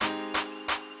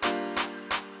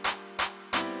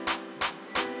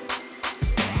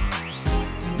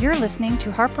You're listening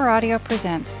to Harper Audio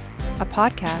Presents, a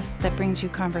podcast that brings you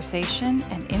conversation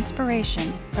and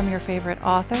inspiration from your favorite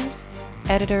authors,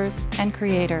 editors, and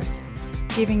creators,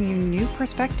 giving you new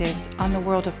perspectives on the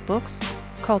world of books,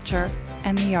 culture,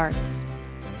 and the arts.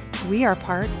 We are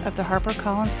part of the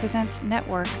HarperCollins Presents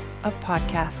network of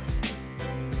podcasts.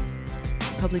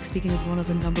 Public speaking is one of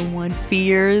the number one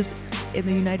fears in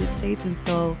the United States, and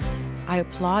so I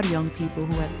applaud young people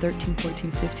who at 13, 14,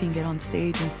 15 get on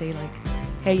stage and say like,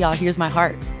 hey y'all, here's my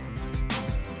heart.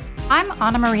 I'm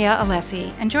Ana Maria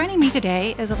Alessi, and joining me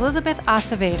today is Elizabeth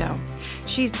Acevedo.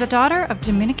 She's the daughter of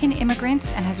Dominican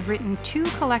immigrants and has written 2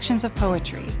 collections of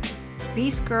poetry,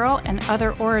 Beast Girl and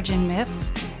Other Origin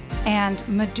Myths, and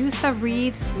Medusa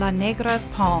Reads La Negra's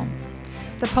Palm.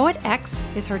 The Poet X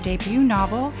is her debut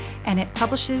novel, and it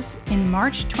publishes in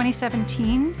March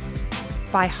 2017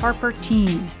 by Harper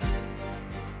Teen.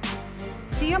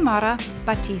 Xiomara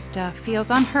Batista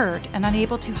feels unheard and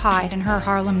unable to hide in her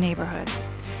Harlem neighborhood.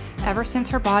 Ever since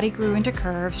her body grew into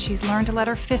curves, she's learned to let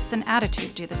her fists and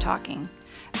attitude do the talking.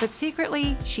 But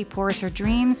secretly, she pours her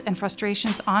dreams and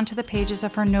frustrations onto the pages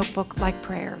of her notebook like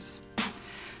prayers.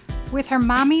 With her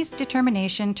mommy's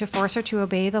determination to force her to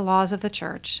obey the laws of the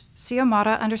church,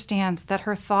 Xiomara understands that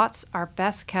her thoughts are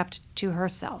best kept to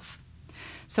herself.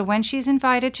 So when she's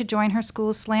invited to join her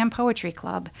school's slam poetry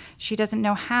club, she doesn't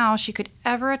know how she could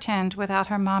ever attend without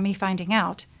her mommy finding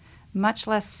out, much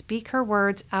less speak her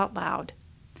words out loud.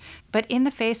 But in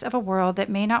the face of a world that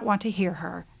may not want to hear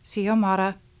her,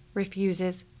 Xiomara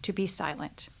refuses to be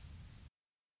silent.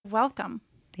 Welcome.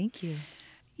 Thank you.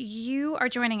 You are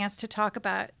joining us to talk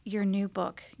about your new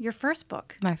book, your first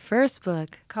book. My first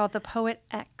book. Called The Poet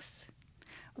X.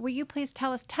 Will you please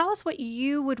tell us what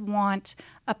you would want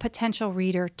a potential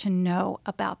reader to know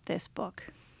about this book?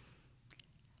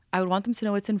 I would want them to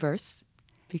know it's in verse,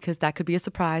 because that could be a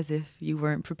surprise if you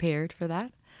weren't prepared for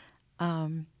that. I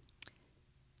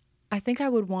think I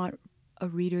would want a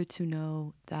reader to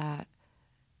know that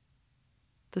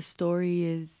the story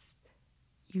is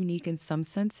unique in some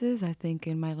senses. I think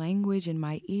in my language, in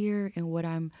my ear, and what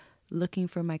I'm looking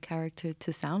for my character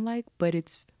to sound like, but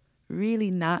it's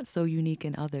really not so unique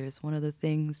in others. One of the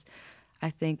things I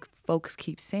think folks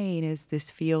keep saying is, this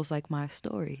feels like my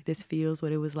story. This feels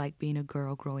what it was like being a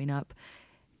girl growing up,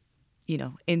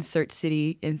 insert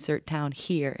city, insert town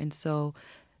here. And so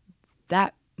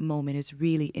that moment is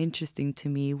really interesting to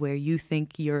me, where you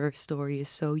think your story is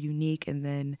so unique and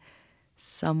then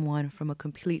someone from a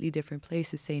completely different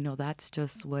place is saying, no, that's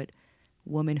just what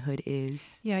womanhood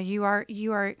is. Yeah,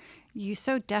 you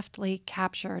so deftly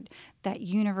captured that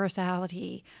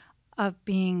universality of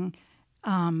being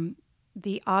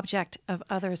the object of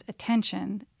others'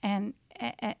 attention and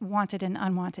wanted and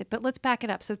unwanted. But let's back it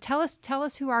up. So tell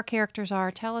us who our characters are.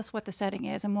 Tell us what the setting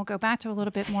is, and we'll go back to a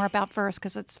little bit more about first,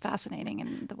 because it's fascinating,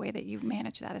 and the way that you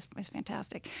manage that is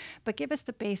fantastic. But give us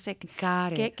the basic.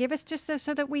 Got it. Give us just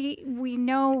so that we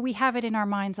know we have it in our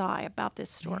mind's eye about this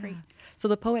story. Yeah. So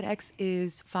The Poet X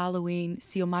is following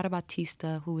Xiomara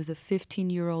Batista, who is a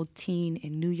 15-year-old teen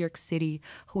in New York City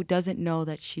who doesn't know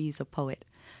that she's a poet.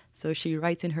 So she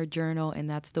writes in her journal, and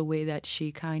that's the way that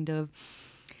she kind of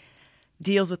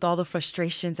deals with all the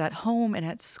frustrations at home and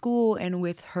at school and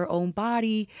with her own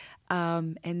body,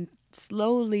 and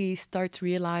slowly starts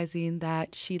realizing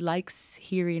that she likes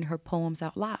hearing her poems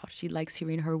out loud. She likes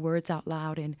hearing her words out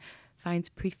loud and finds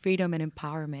freedom and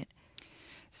empowerment.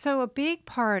 So a big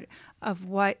part of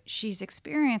what she's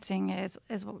experiencing is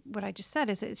what I just said,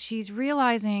 is she's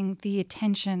realizing the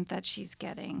attention that she's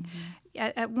getting.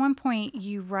 Mm-hmm. At one point,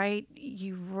 you write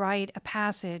a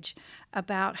passage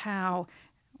about how,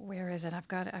 where is it? I've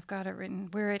got it written.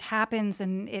 Where it happens,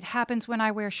 and it happens when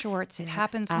I wear shorts. It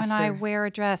happens when I wear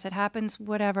a dress. It happens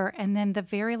whatever. And then the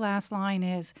very last line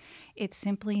is, it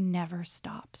simply never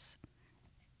stops.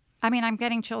 I mean, I'm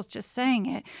getting chills just saying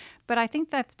it, but I think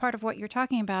that's part of what you're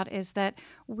talking about, is that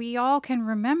we all can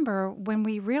remember when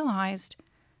we realized,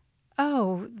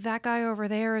 oh, that guy over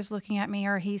there is looking at me,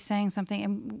 or he's saying something,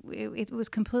 and it was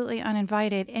completely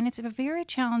uninvited. And it's a very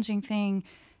challenging thing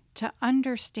to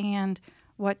understand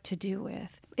what to do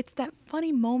with. It's that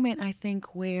funny moment, I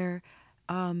think, where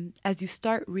as you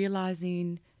start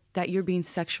realizing that you're being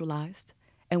sexualized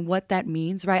and what that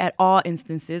means, right? At all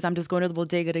instances, I'm just going to the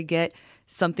bodega to get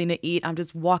something to eat. I'm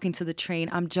just walking to the train.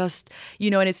 I'm just,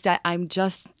 and it's that I'm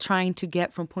just trying to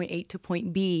get from point A to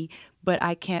point B, but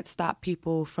I can't stop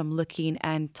people from looking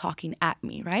and talking at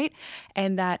me, right?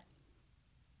 And that,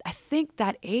 I think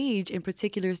that age in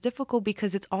particular is difficult,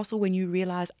 because it's also when you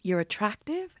realize you're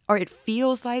attractive, or it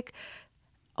feels like,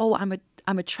 oh,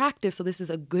 I'm attractive, so this is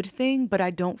a good thing, but I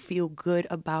don't feel good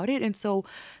about it. And so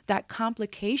that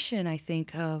complication, I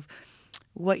think, of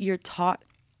what you're taught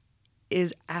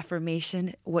is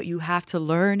affirmation, what you have to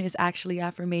learn is actually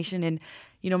affirmation. And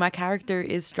my character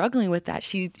is struggling with that.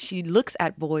 She looks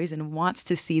at boys and wants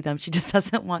to see them. She just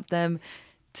doesn't want them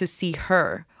to see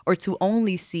her, or to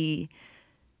only see,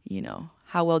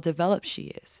 how well developed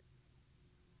she is.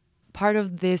 Part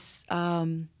of this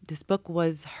this book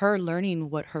was her learning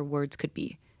what her words could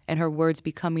be, and her words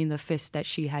becoming the fist that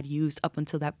she had used up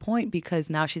until that point, because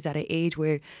now she's at an age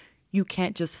where you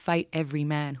can't just fight every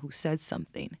man who says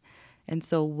something. And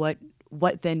so what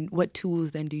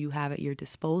tools then do you have at your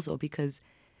disposal? Because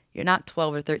you're not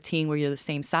 12 or 13 where you're the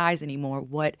same size anymore.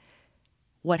 What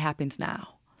happens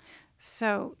now?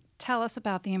 So tell us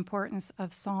about the importance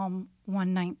of Psalm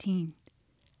 119,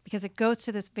 because it goes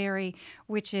to this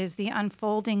which is the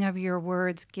unfolding of your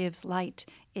words gives light.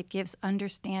 It gives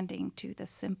understanding to the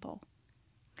simple.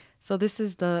 So this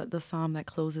is the psalm that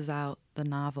closes out the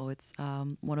novel. It's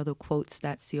one of the quotes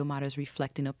that Xiomara is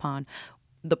reflecting upon.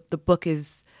 The book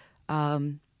is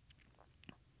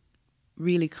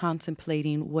really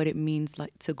contemplating what it means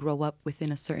like to grow up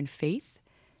within a certain faith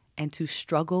and to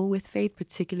struggle with faith,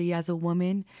 particularly as a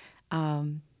woman,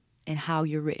 and how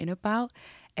you're written about.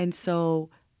 And so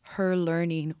her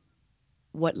learning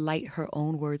what light her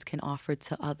own words can offer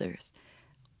to others,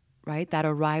 right? That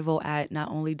arrival at not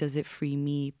only does it free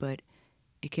me, but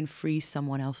it can free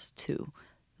someone else too.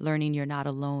 Learning you're not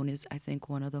alone is, I think,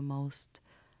 one of the most,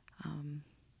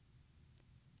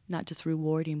 not just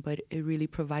rewarding, but it really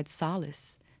provides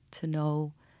solace to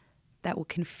know that what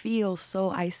can feel so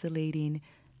isolating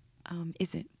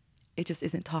it just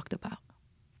isn't talked about.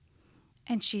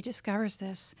 And she discovers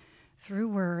this through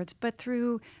words, but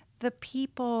through the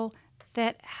people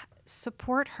that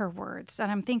support her words.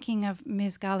 And I'm thinking of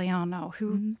Ms. Galeano,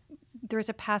 who there's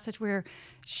a passage where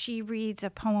she reads a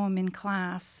poem in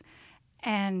class,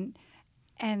 and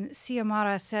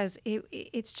Xiomara says,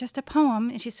 it's just a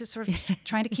poem. And she's just sort of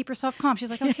trying to keep herself calm.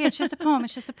 She's like, okay, it's just a poem.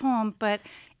 It's just a poem. But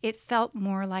it felt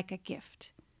more like a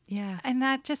gift. Yeah. And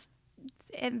that's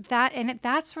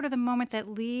sort of the moment that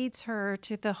leads her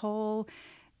to the whole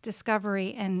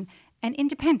discovery and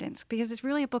independence, because it's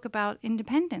really a book about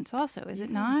independence also, is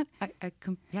it not?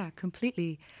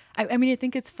 Completely. I mean, I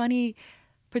think it's funny,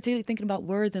 particularly thinking about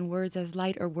words and words as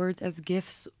light or words as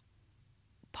gifts.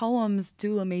 Poems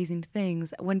do amazing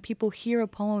things. When people hear a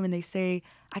poem and they say,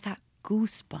 I got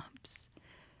goosebumps,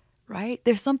 right?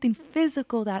 There's something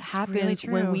physical that happens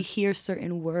really when we hear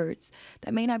certain words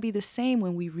that may not be the same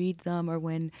when we read them or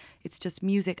when it's just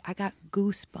music. I got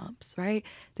goosebumps, right?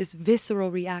 This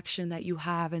visceral reaction that you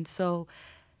have. And so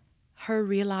her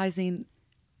realizing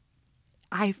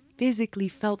I physically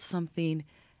felt something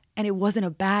and it wasn't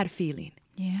a bad feeling.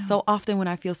 Yeah. So often when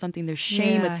I feel something, there's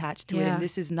shame attached to it. And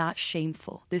this is not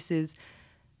shameful. This is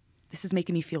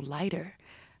making me feel lighter,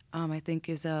 I think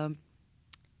is a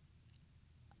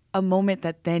moment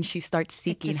that then she starts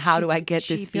seeking, how do I get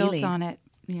this feeling? She builds on it.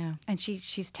 Yeah. And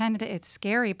she's tended to, it's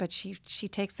scary, but she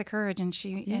takes the courage and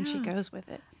she goes with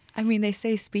it. I mean, they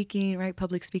say speaking, right?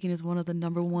 Public speaking is one of the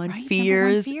number one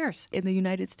fears in the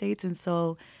United States. And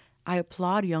so I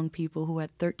applaud young people who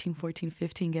at 13, 14,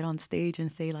 15 get on stage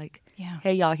and say like,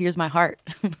 hey, y'all, here's my heart.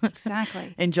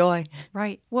 Exactly. Enjoy.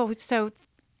 Right. Well,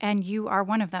 and you are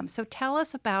one of them. So tell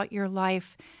us about your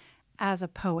life as a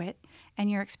poet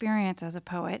and your experience as a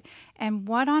poet, and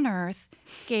what on earth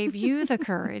gave you the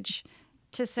courage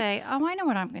to say, oh, I know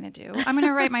what I'm going to do. I'm going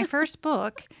to write my first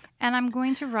book, and I'm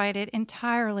going to write it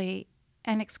entirely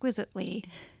and exquisitely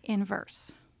in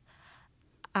verse.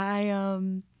 I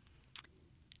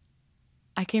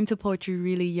came to poetry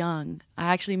really young.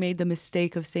 I actually made the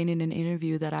mistake of saying in an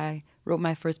interview that I wrote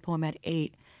my first poem at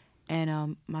 8,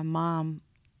 and my mom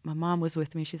was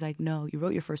with me. She's like, no, you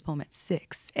wrote your first poem at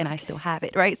 6, and I still have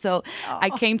it, right? So I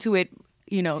came to it,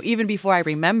 even before I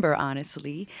remember,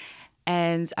 honestly.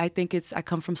 And I think I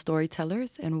come from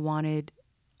storytellers and wanted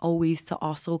always to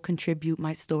also contribute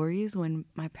my stories. When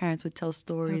my parents would tell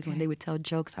stories, when they would tell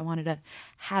jokes, I wanted to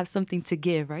have something to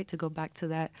give, right? To go back to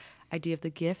that idea of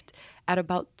the gift. At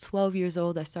about 12 years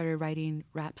old, I started writing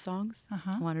rap songs.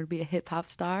 I wanted to be a hip hop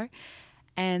star.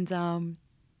 And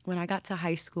when I got to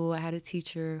high school, I had a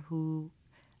teacher who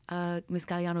Miss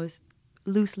Galeano is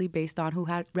loosely based on, who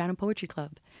ran a poetry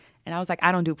club. And I was like,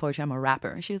 I don't do poetry, I'm a rapper.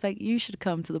 And she was like, you should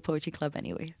come to the poetry club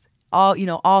anyways.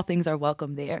 All things are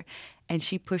welcome there. And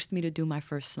she pushed me to do my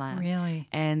first slam. Really?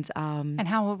 And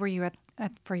how old were you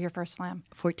for your first slam?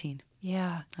 14.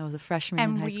 Yeah. I was a freshman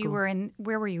in high school. And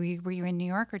where were you? Were you in New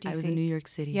York or DC? I was in New York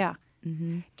City. Yeah.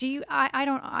 Mm-hmm. I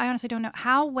honestly don't know,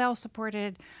 how well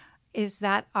supported is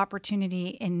that opportunity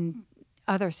in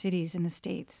other cities in the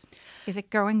States? Is it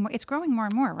growing? It's growing more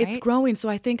and more, right? It's growing. So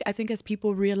I think as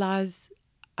people realize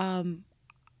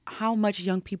how much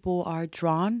young people are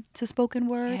drawn to spoken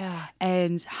word, Yeah.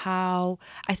 and how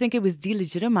I think it was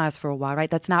delegitimized for a while, right?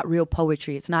 That's not real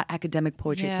poetry. It's not academic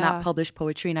poetry. It's Yeah. not published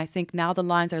poetry. And I think now the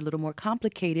lines are a little more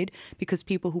complicated because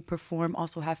people who perform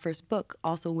also have first book,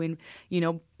 also win,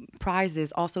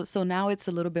 prizes also. So now it's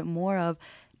a little bit more of,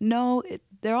 no,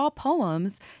 they're all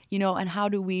poems, and how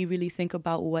do we really think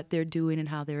about what they're doing and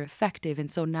how they're effective? And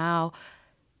so now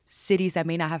cities that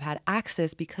may not have had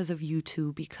access because of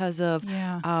YouTube, because of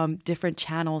different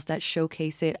channels that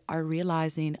showcase it, are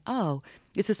realizing, oh,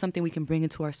 this is something we can bring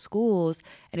into our schools,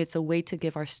 and it's a way to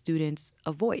give our students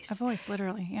a voice. A voice,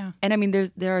 literally, yeah. And I mean,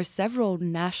 there are several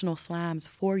national slams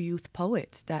for youth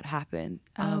poets that happen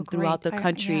throughout the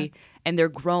country, and they're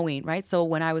growing, right? So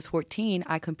when I was 14,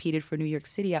 I competed for New York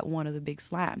City at one of the big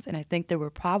slams, and I think there were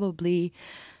probably,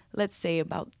 let's say,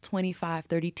 about 25,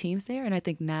 30 teams there. And I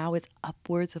think now it's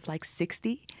upwards of like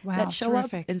 60 that show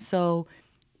terrific. up. And so,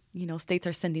 states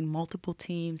are sending multiple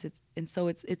teams.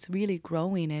 It's really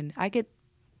growing. And I get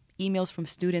emails from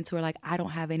students who are like, I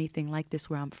don't have anything like this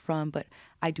where I'm from, but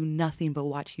I do nothing but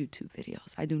watch YouTube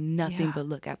videos. I do nothing but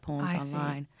look at poems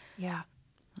online. See. Yeah.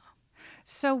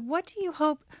 So what do you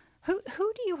hope, who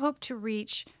do you hope to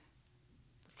reach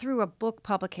through a book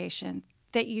publication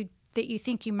that you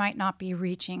think you might not be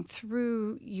reaching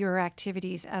through your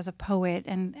activities as a poet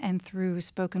and through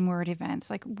spoken word events?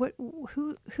 Like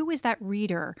who is that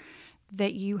reader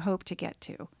that you hope to get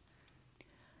to?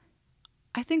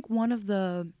 I think one of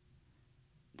the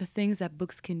things that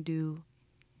books can do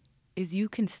is you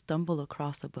can stumble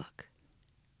across a book,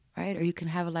 right? Or you can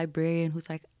have a librarian who's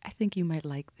like, I think you might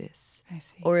like this. I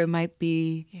see. Or it might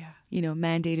be,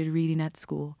 mandated reading at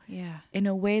school. Yeah. In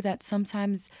a way that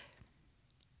sometimes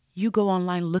you go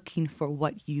online looking for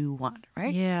what you want,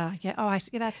 right? Yeah. Yeah. Oh, I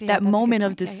see. That's that moment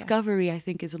of discovery, I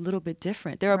think, is a little bit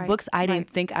different. There are books I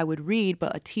didn't think I would read,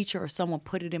 but a teacher or someone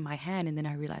put it in my hand, and then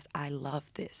I realized I love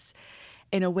this,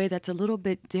 in a way that's a little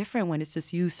bit different when it's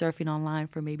just you surfing online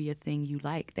for maybe a thing you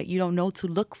like, that you don't know to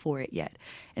look for it yet.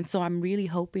 And so I'm really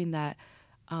hoping that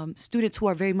students who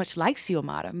are very much like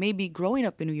Xiomara, maybe growing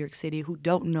up in New York City, who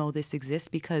don't know this exists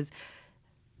because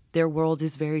their world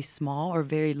is very small or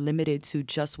very limited to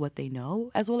just what they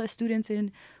know, as well as students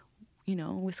in,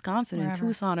 Wisconsin and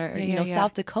Tucson or,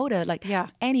 South Dakota,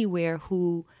 anywhere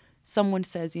who someone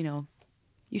says, you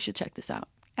should check this out.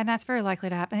 And that's very likely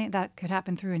to happen. I think that could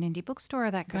happen through an indie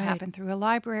bookstore. That could happen through a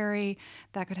library.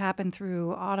 That could happen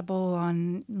through Audible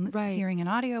on hearing an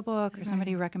audiobook or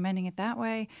somebody recommending it that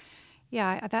way.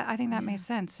 Yeah, I think that makes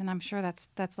sense, and I'm sure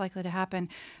that's likely to happen.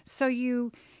 So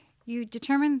you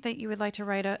determined that you would like to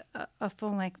write a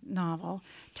full-length novel.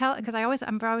 Because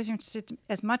I'm always interested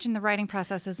as much in the writing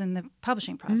process as in the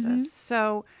publishing process. Mm-hmm.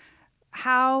 So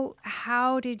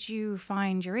how did you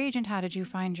find your agent? How did you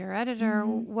find your editor?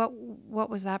 Mm-hmm. What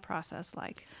was that process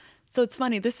like? So it's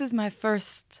funny. This is my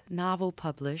first novel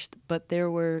published, but there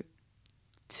were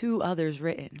 2 others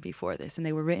written before this, and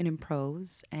they were written in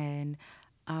prose. And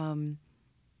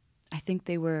I think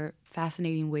they were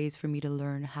fascinating ways for me to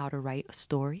learn how to write a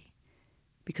story,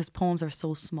 because poems are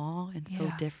so small and so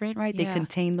different, right? They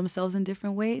contain themselves in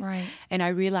different ways. Right. And I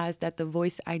realized that the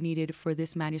voice I needed for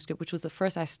this manuscript, which was the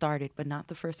first I started, but not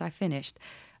the first I finished,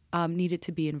 needed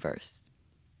to be in verse.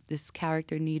 This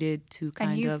character needed to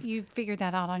kind of... And you figured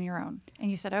that out on your own.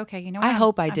 And you said, okay, you know what? I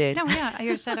hope I did. No, yeah.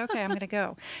 You said, okay, I'm going to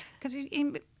go. Because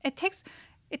it takes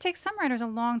some writers a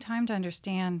long time to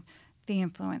understand the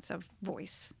influence of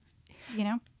voice,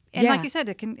 And like you said,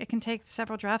 it can take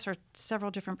several drafts or several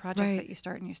different projects that you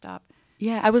start and you stop.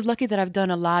 Yeah, I was lucky that I've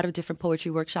done a lot of different poetry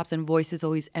workshops, and voice is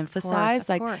always emphasized.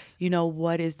 Of course.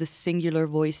 What is the singular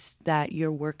voice that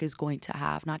your work is going to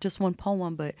have? Not just one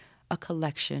poem, but a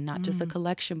collection. Not just a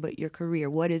collection, but your career.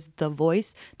 What is the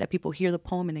voice that people hear the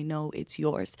poem and they know it's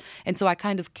yours? And so I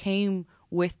kind of came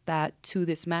with that to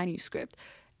this manuscript,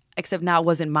 except now it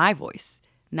wasn't my voice.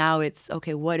 Now it's,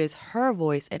 okay, what is her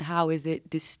voice and how is it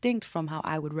distinct from how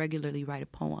I would regularly write a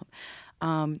poem?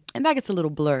 And that gets a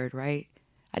little blurred, right?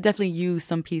 I definitely use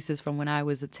some pieces from when I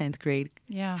was a 10th grade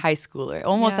high schooler,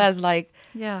 almost as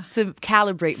to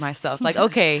calibrate myself. Like,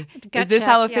 okay, is this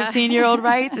how a 15-year-old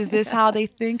writes? Is this how they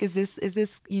think? Is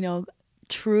this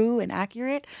true and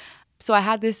accurate? So I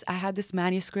had this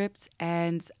manuscript,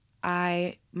 and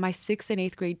my 6th and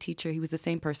 8th grade teacher, he was the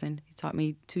same person. He taught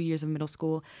me 2 years of middle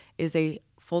school, is a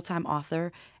full-time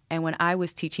author. And when I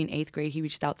was teaching 8th grade, he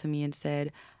reached out to me and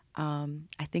said,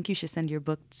 I think you should send your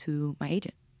book to my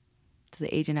agent, to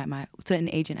an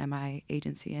agent at my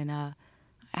agency. And I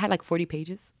had like 40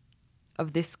 pages.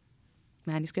 of this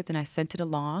manuscript, and I sent it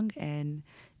along, and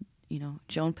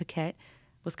Joan Paquette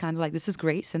was kind of like, this is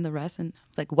great, send the rest. And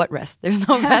like, what rest? There's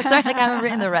no rest, right? Like, I haven't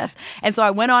written the rest. And so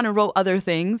I went on and wrote other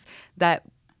things that,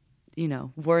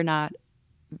 were not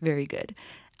very good.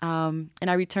 And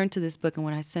I returned to this book, and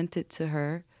when I sent it to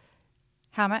her,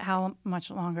 how much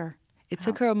longer? It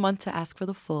took her a month to ask for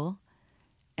the full,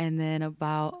 and then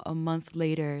about a month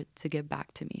later to get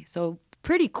back to me. So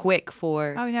pretty quick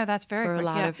for that's very for quick, a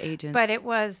lot of agents. But it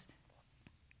was,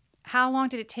 how long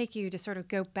did it take you to sort of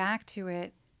go back to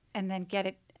it and then get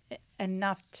it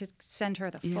enough to send her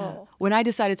the full? When I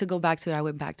decided to go back to it, I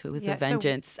went back to it with a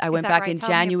vengeance. I went that back right? in Tell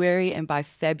January, and by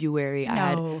February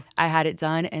No. I had it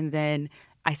done, and then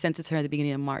I sent it to her at the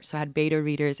beginning of March. So I had beta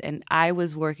readers, and I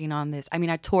was working on this. I mean,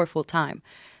 I toured full time.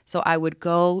 So I would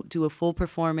go do a full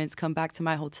performance, come back to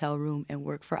my hotel room and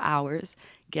work for hours,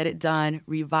 get it done,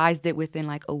 revised it within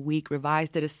like a week,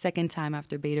 revised it a second time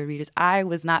after beta readers. I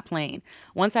was not playing.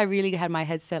 Once I really had my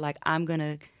head set, like, I'm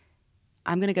gonna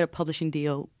get a publishing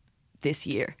deal this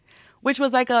year, which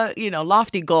was like a,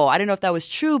 lofty goal. I didn't know if that was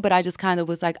true, but I just kind of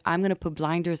was like, I'm going to put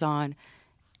blinders on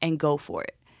and go for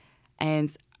it.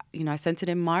 And, I sent it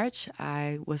in March.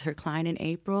 I was her client in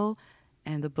April,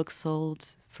 and the book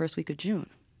sold first week of June.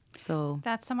 So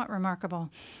that's somewhat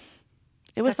remarkable.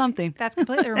 That's something. That's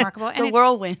completely remarkable. It's a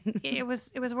whirlwind. It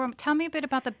was a whirlwind. Tell me a bit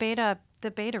about the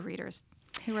beta readers.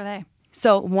 Who were they?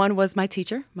 So one was my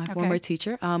teacher, my former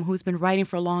teacher, who's been writing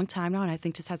for a long time now, and I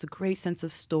think just has a great sense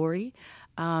of story.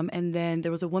 And then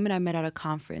there was a woman I met at a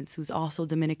conference who's also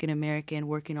Dominican-American,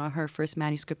 working on her first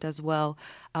manuscript as well,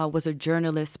 was a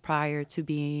journalist prior to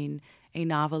being a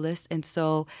novelist. And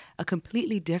so a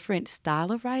completely different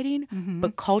style of writing,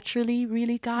 but culturally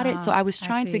really got it. So I was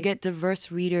trying to get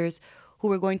diverse readers who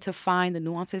were going to find the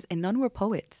nuances, and none were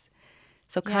poets.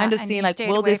 So kind of seeing like,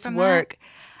 will this work?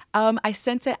 I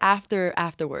sent it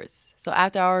afterwards. So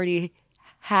after I already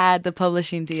had the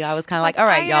publishing deal, I was kind of like, all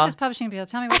right, y'all. I got this publishing deal.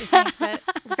 Tell me what you think. But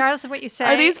regardless of what you say,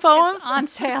 are these poems? It's on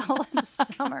sale in the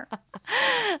summer.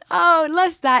 Oh,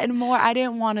 less that and more. I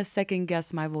didn't want to second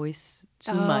guess my voice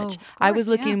too much. I was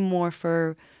looking more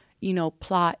for,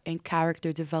 plot and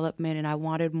character development, and I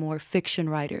wanted more fiction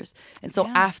writers. And so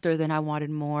after then I wanted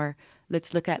more,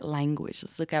 let's look at language,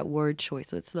 let's look at word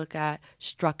choice, let's look at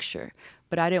structure.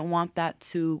 But I didn't want that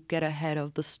to get ahead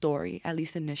of the story, at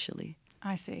least initially.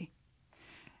 I see.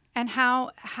 And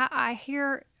how I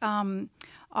hear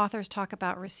authors talk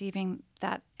about receiving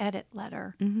that edit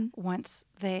letter once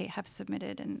they have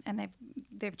submitted and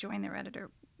they've joined their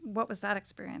editor. What was that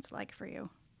experience like for you?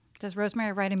 Does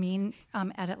Rosemary write a mean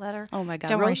edit letter? Oh my God.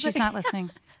 Don't worry, she's not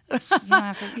listening. You don't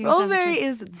have to, Rosemary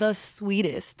is the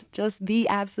sweetest, just the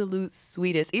absolute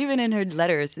sweetest. Even in her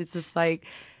letters, it's just like,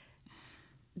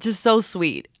 just so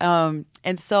sweet. And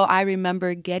so I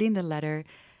remember getting the letter,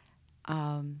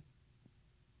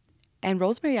 and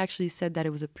Rosemary actually said that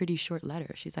it was a pretty short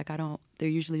letter. She's like, they're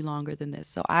usually longer than this.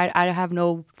 So I have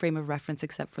no frame of reference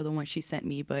except for the one she sent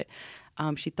me, but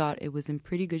she thought it was in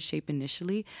pretty good shape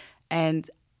initially. And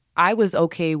I was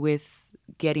okay with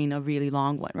getting a really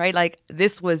long one, right? Like,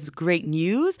 this was great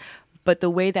news, but the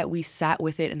way that we sat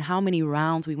with it and how many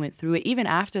rounds we went through it, even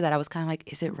after that, I was kind of like,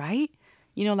 is it right?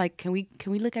 Like, can we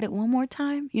look at it one more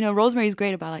time? Rosemary's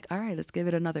great about like, all right, let's give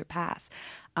it another pass.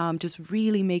 Just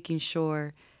really making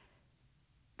sure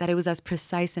that it was as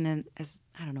precise and as,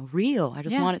 I don't know, real. I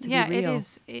just want it to be real. Yeah, it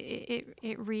is.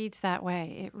 It reads that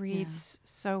way. It reads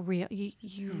so real.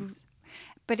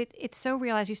 But it's so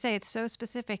real, as you say. It's so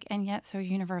specific and yet so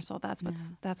universal. That's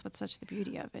what's such the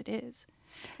beauty of it is.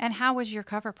 And how was your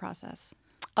cover process?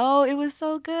 Oh, it was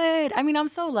so good. I mean, I'm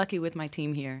so lucky with my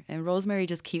team here, and Rosemary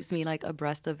just keeps me like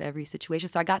abreast of every situation.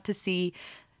 So I got to see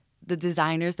the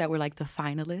designers that were like the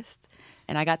finalists,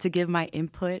 and I got to give my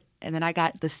input, and then I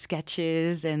got the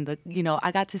sketches and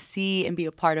I got to see and be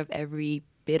a part of every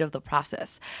bit of the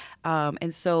process.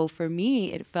 And so for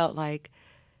me, it felt like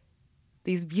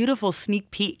these beautiful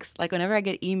sneak peeks. Like whenever I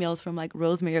get emails from like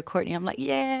Rosemary or Courtney, I'm like,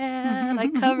 yeah,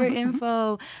 like cover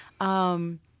info.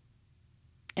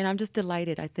 And I'm just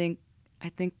delighted. I think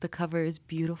the cover is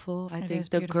beautiful. I think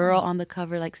the girl on the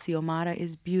cover, like Xiomara,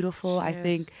 is beautiful. I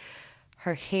think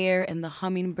her hair and the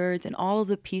hummingbirds and all of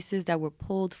the pieces that were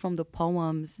pulled from the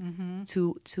poems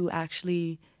to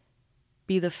actually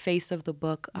be the face of the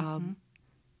book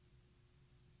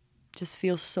just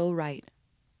feels so right,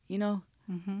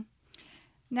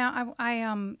 Now,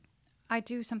 I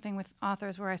do something with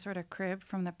authors where I sort of crib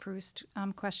from the Proust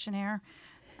questionnaire.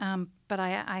 But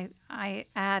I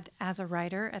add as a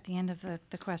writer at the end of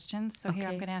the questions. So here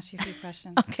I'm going to ask you a few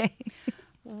questions. Okay.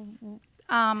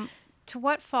 To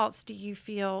what faults do you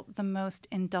feel the most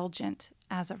indulgent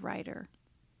as a writer?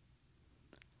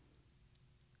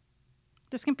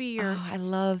 This can be your I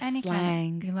love any slang.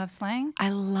 kind of, you love slang? I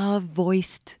love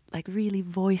voiced, like really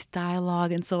voiced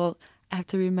dialogue. And so I have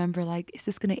to remember, like, is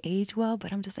this going to age well?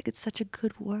 But I'm just like, it's such a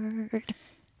good word.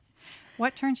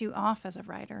 What turns you off as a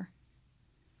writer?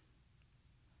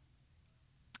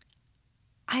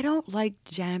 I don't like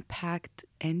jam-packed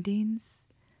endings.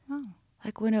 Oh.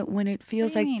 Like when it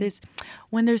feels do you like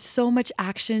mean? there's so much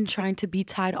action trying to be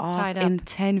tied off Tied up. in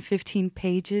 10, 15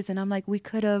 pages. And I'm like, we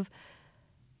could have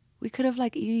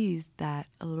like eased that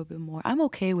a little bit more. I'm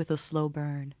okay with a slow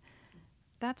burn.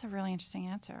 That's a really interesting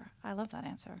answer. I love that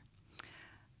answer.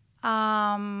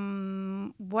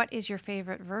 What is your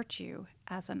favorite virtue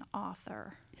as an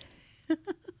author?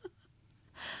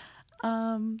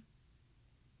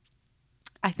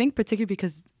 I think particularly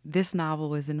because this novel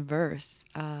was in verse,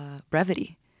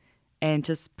 brevity and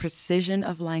just precision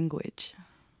of language,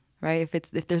 right?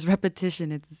 If there's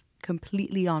repetition, it's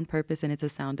completely on purpose and it's a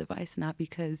sound device, not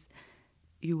because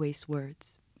you waste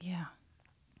words. Yeah.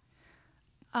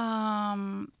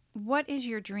 What is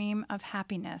your dream of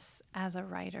happiness as a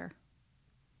writer?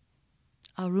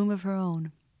 A room of her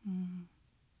own.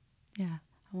 Yeah.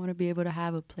 I want to be able to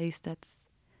have a place that's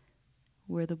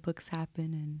where the books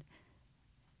happen. And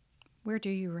Where do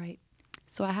you write?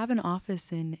 so I have an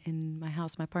office in my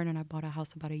house. My partner and I bought a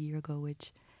house about a year ago,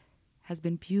 which has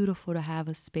been beautiful to have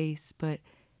a space, but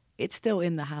it's still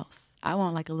in the house. I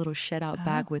want like a little shed out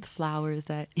back with flowers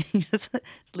that just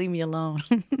leave me alone.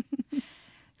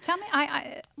 Tell me,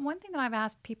 I one thing that I've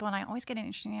asked people, and I always get an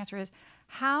interesting answer, is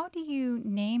how do you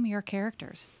name your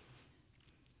characters?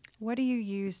 What do you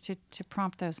use to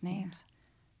prompt those names?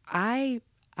 I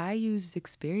use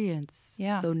experience.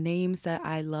 Yeah. So names that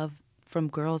I love from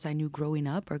girls I knew growing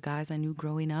up or guys I knew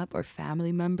growing up or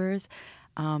family members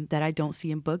that I don't see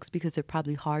in books because they're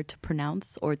probably hard to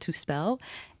pronounce or to spell.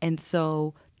 And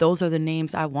so those are the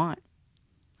names I want.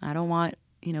 I don't want,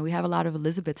 we have a lot of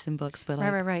Elizabeths in books, but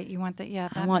like, Right. You want that, yeah.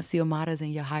 I want Siomaras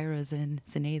and Yahairas and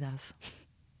Zenedas.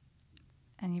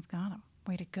 And you've got them.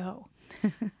 Way to go.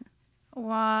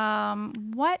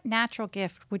 What natural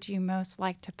gift would you most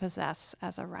like to possess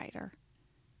as a writer?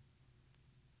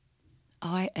 Oh,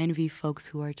 I envy folks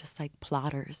who are just like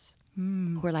plotters,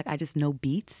 who are like, I just know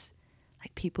beats.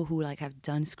 Like people who like have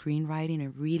done screenwriting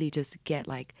and really just get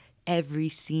like every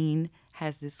scene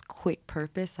has this quick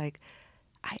purpose. Like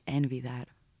I envy that.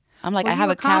 I'm like, Well, I have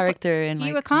a character and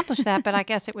you like accomplished that, but I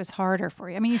guess it was harder for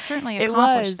you. I mean, you certainly it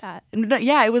accomplished was. that.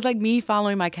 Yeah, it was like me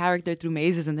following my character through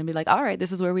mazes and then be like, all right,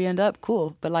 this is where we end up.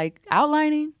 Cool. But like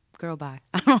outlining, girl, bye.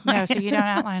 No, so you don't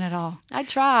outline at all. I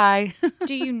try.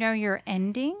 Do you know your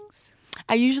endings?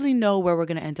 I usually know where we're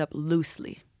going to end up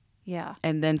loosely. Yeah.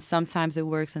 And then sometimes it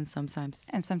works and sometimes.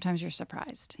 And sometimes you're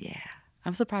surprised. Yeah.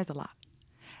 I'm surprised a lot.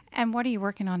 And what are you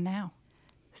working on now?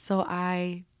 So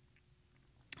I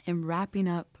am wrapping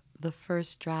up the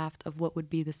first draft of what would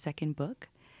be the second book,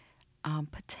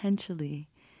 potentially.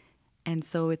 And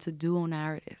so it's a dual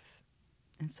narrative.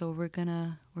 And so we're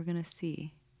gonna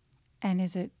see. And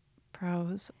is it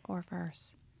prose or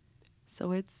verse?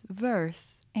 So it's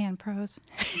verse And prose.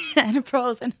 and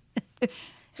prose, and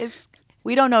it's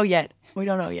we don't know yet.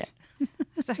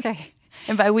 It's okay.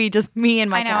 And by we, just me and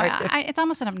my I know. character. It's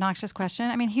almost an obnoxious question.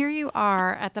 I mean, here you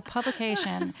are at the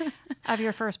publication of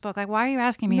your first book. Like, why are you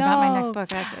asking me about my next book?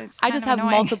 It's I kind just of have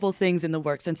annoying. multiple things in the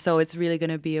works, and so it's really going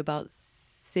to be about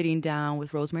sitting down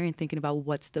with Rosemary and thinking about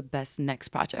what's the best next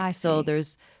project. I So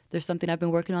see. there's something I've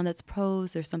been working on that's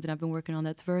prose. There's something I've been working on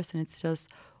that's verse, and it's just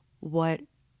what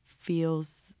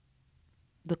feels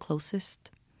the closest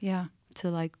Yeah. to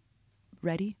like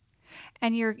ready.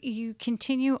 And you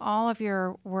continue all of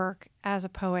your work as a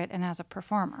poet and as a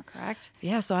performer, correct?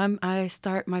 Yeah, so I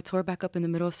start my tour back up in the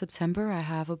middle of September. I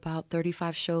have about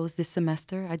 35 shows this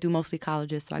semester. I do mostly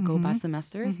colleges, so I go by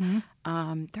semesters.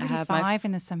 I have 35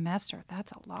 in the semester.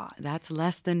 That's a lot. That's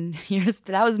less than years.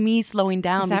 That was me slowing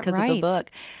down Is that because right? of the book.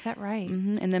 Is that right?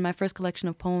 And then my first collection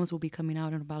of poems will be coming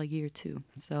out in about a year or two.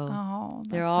 So Oh,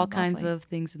 there are that's all so kinds lovely. of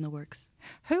things in the works.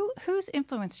 Who's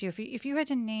influenced you? If you had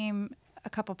to name a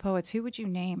couple poets, who would you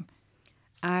name?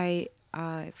 I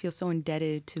feel so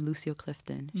indebted to Lucille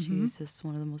Clifton. She is just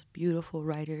one of the most beautiful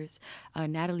writers.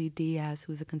 Natalie Diaz,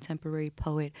 who's a contemporary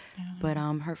poet, but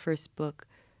her first book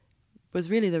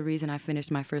was really the reason I finished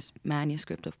my first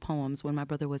manuscript of poems when my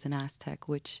brother was an Aztec,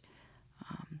 which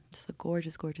is a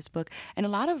gorgeous, gorgeous book. And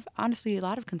honestly, a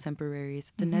lot of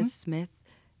contemporaries. Danez Smith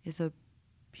is a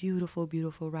beautiful,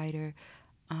 beautiful writer.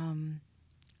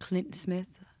 Clint Smith,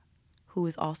 who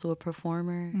is also a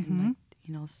performer and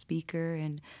speaker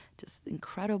and just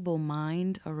incredible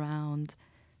mind around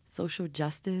social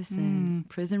justice and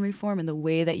prison reform and the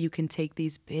way that you can take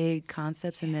these big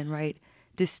concepts and then write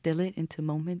distill it into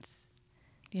moments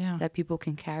that people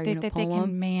can carry in a that poem. they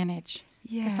can manage.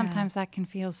 Yeah. Because sometimes that can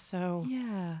feel so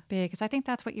big. Because I think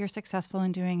that's what you're successful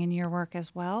in doing in your work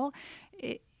as well.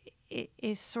 It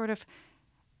is sort of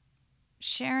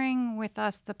sharing with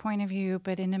us the point of view,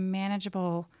 but in a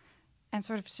manageable and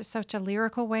sort of just such a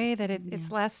lyrical way that it's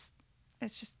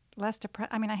just less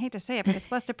depressing. I mean, I hate to say it, but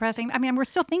it's less depressing. I mean, we're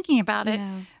still thinking about it,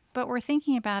 but we're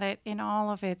thinking about it in all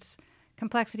of its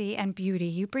complexity and beauty.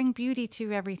 You bring beauty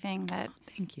to everything that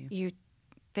thank you.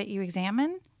 That you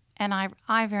examine, and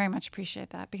I very much appreciate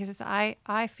that, because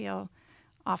I feel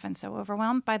often so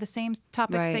overwhelmed by the same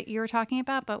topics that you're talking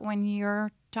about, but when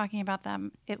you're talking about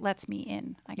them, it lets me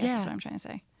in, I guess is what I'm trying to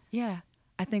say. Yeah.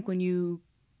 I think when you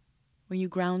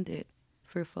ground it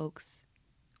for folks,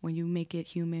 when you make it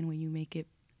human, when you make it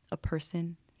a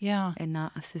person and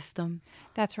not a system.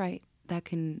 That's right. That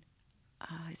can,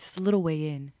 it's just a little way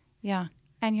in. Yeah.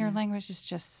 And your language is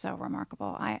just so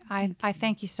remarkable. I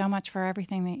thank you so much for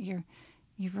everything that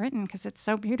you've written, because it's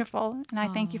so beautiful. And I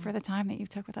thank you for the time that you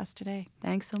took with us today.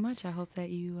 Thanks so much. I hope that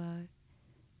you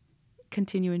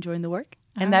continue enjoying the work,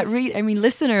 and that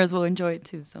listeners will enjoy it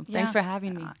too. So thanks for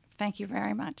having me. Thank you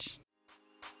very much.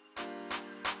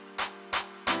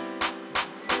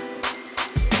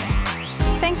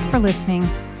 Thanks for listening.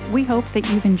 We hope that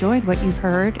you've enjoyed what you've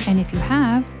heard, and if you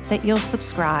have, that you'll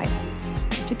subscribe.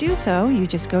 To do so, you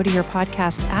just go to your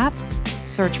podcast app,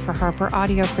 search for Harper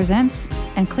Audio Presents,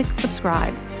 and click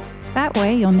subscribe. That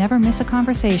way, you'll never miss a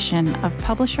conversation of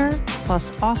publisher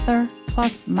plus author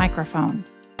plus microphone.